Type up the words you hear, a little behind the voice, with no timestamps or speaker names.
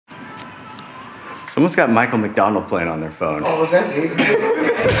Someone's got Michael McDonald playing on their phone. Oh, was that me?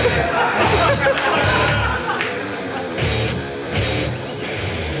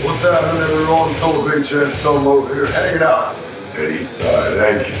 What's happening, everyone? Philip Anselmo here, hanging out at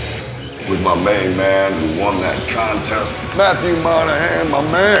Eastside Ink with my main man who won that contest, Matt Monahan, my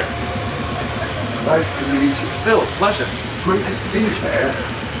man. Nice to meet you. Phil, pleasure. Great to see you, man.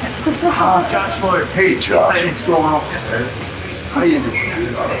 Hi. Josh Lloyd. Hey, Josh. What's going on? How you doing?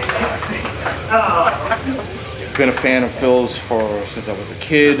 Been a fan of Phil's since I was a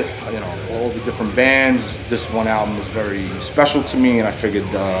kid. You know, all the different bands. This one album was very special to me, and I figured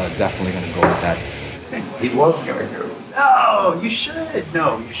definitely gonna go with that. He was gonna go. No, you should.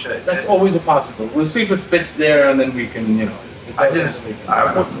 No, you should. That's always a possibility. We'll see if it fits there, and then we can, you know. I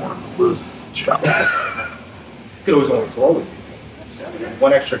wouldn't want to lose this job. You could always go on tour with you.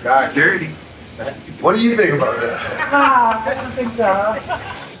 One extra guy. Security. What do you think about that? I don't think so.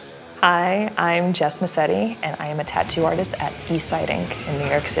 Hi, I'm Jess Mascetti, and I am a tattoo artist at Eastside Ink in New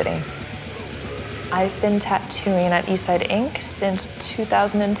York City. I've been tattooing at Eastside Ink since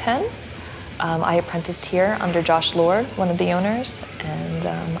 2010. I apprenticed here under Josh Lord, one of the owners, and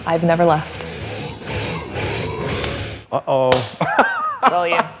I've never left. Uh-oh. It's all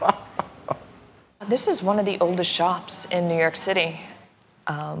you. This is one of the oldest shops in New York City.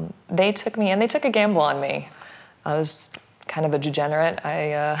 They took me, and they took a gamble on me. I was kind of a degenerate.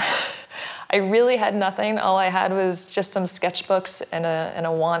 I really had nothing. All I had was just some sketchbooks and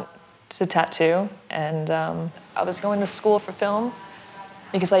a want to tattoo. And I was going to school for film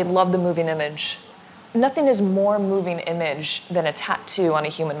because I love the moving image. Nothing is more moving image than a tattoo on a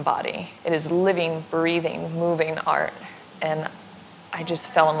human body. It is living, breathing, moving art. And I just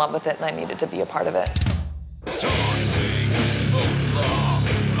fell in love with it, and I needed to be a part of it.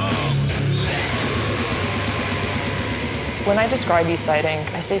 When I describe Eastside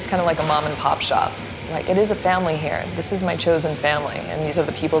Ink, I say it's kind of like a mom and pop shop. Like, it is a family here. This is my chosen family, and these are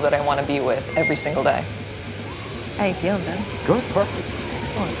the people that I want to be with every single day. How you feeling, Ben? Good, perfect.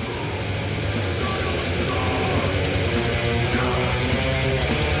 Excellent.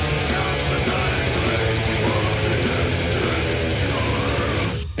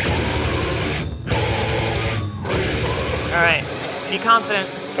 All right, be confident.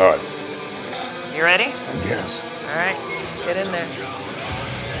 All right. You ready? I guess. All right, get in there.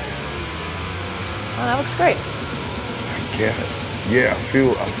 Oh, that looks great. I guess. Yeah, I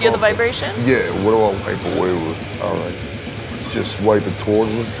feel Feel the vibration? Yeah, what do I wipe away with? All right. Just wipe it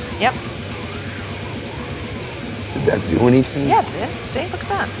towards me? Yep. Did that do anything? Yeah, it did. See, look at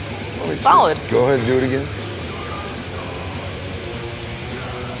that. Let me see. Solid. Go ahead and do it again.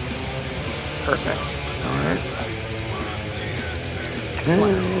 Perfect. All right.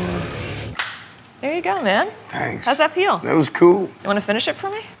 Excellent. There you go, man. Thanks. How's that feel? That was cool. You want to finish it for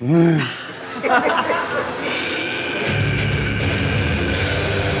me?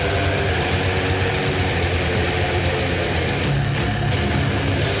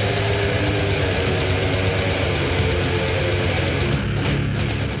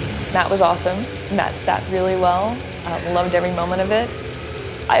 That was awesome. That sat really well. Loved every moment of it.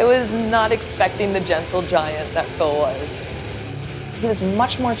 I was not expecting the gentle giant that Phil was. He was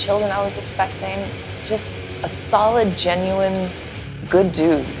much more chill than I was expecting. Just a solid, genuine, good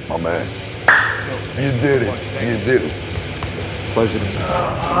dude. My man. You did it. You did it. Pleasure to meet you.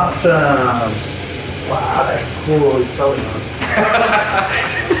 Awesome. Wow, that's cool. He's probably on.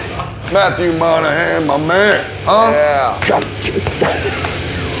 Matthew Monahan, my man. Huh? Yeah. God.